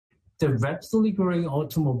the rapidly growing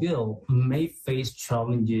automobile may face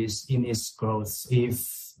challenges in its growth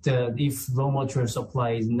if raw material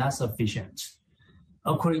supply is not sufficient.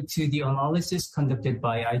 According to the analysis conducted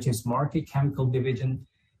by IHS Markit Chemical Division,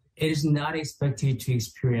 it is not expected to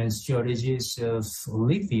experience shortages of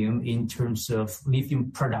lithium in terms of lithium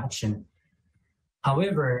production.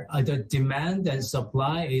 However, the demand and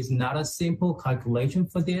supply is not a simple calculation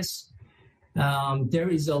for this. There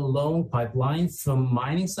is a long pipeline from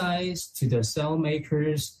mining sites to the cell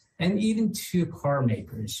makers and even to car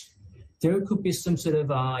makers. There could be some sort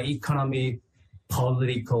of economic,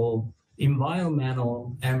 political,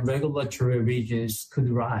 environmental, and regulatory regions could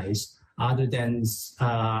rise other than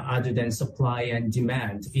supply and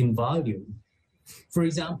demand in volume. For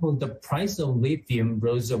example, the price of lithium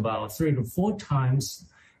rose about 3 to 4 times,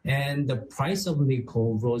 and the price of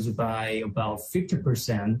nickel rose by about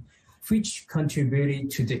 50%, which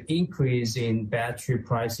contributed to the increase in battery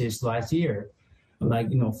prices last year,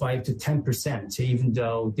 like 5 to 10%, even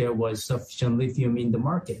though there was sufficient lithium in the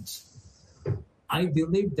market. I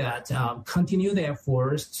believe that continued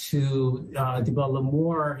efforts to develop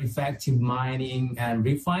more effective mining and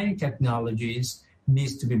refining technologies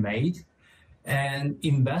needs to be made, and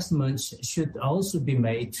investments should also be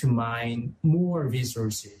made to mine more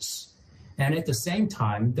resources. And at the same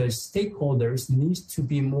time, the stakeholders need to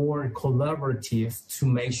be more collaborative to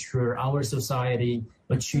make sure our society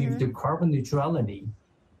achieves the carbon neutrality.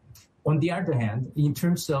 On the other hand, in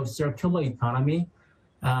terms of circular economy,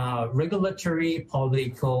 regulatory,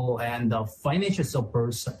 political, and financial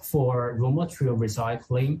support for raw material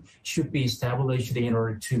recycling should be established in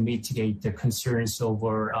order to mitigate the concerns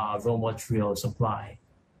over raw material supply.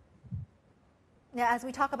 Now, as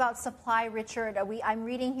we talk about supply, Richard, I'm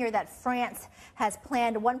reading here that France has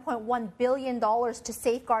planned $1.1 billion to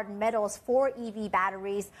safeguard metals for EV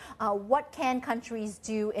batteries. What can countries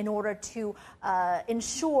do in order to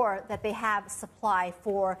ensure that they have supply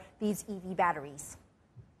for these EV batteries?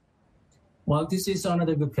 Well, this is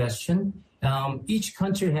another good question. Each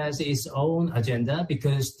country has its own agenda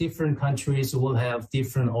because different countries will have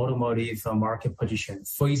different automotive market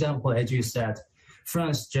positions. For example, as you said,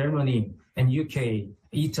 France, Germany, and UK,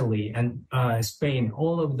 Italy, and Spain,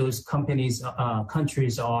 all of those countries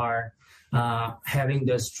are having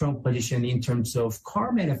the strong position in terms of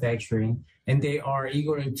car manufacturing, and they are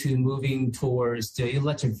eager to moving towards the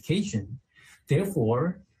electrification.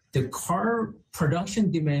 Therefore, the car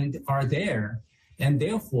production demand are there, and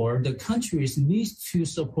therefore the countries need to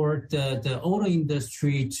support the auto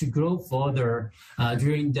industry to grow further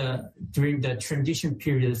during the transition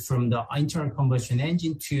period from the internal combustion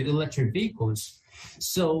engine to electric vehicles.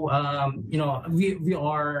 So we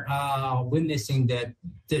are witnessing that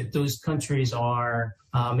those countries are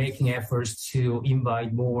making efforts to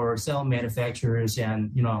invite more cell manufacturers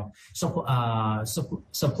and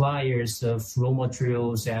suppliers of raw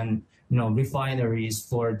materials and refineries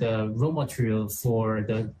for the raw material for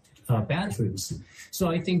the batteries.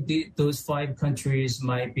 So I think those 5 countries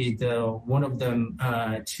might be one of them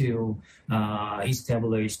to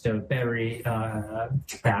establish the battery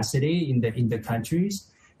capacity in the countries.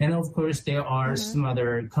 And of course, there are some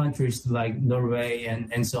other countries like Norway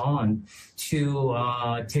and so on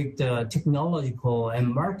to take the technological and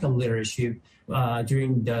market leadership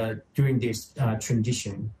during this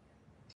transition.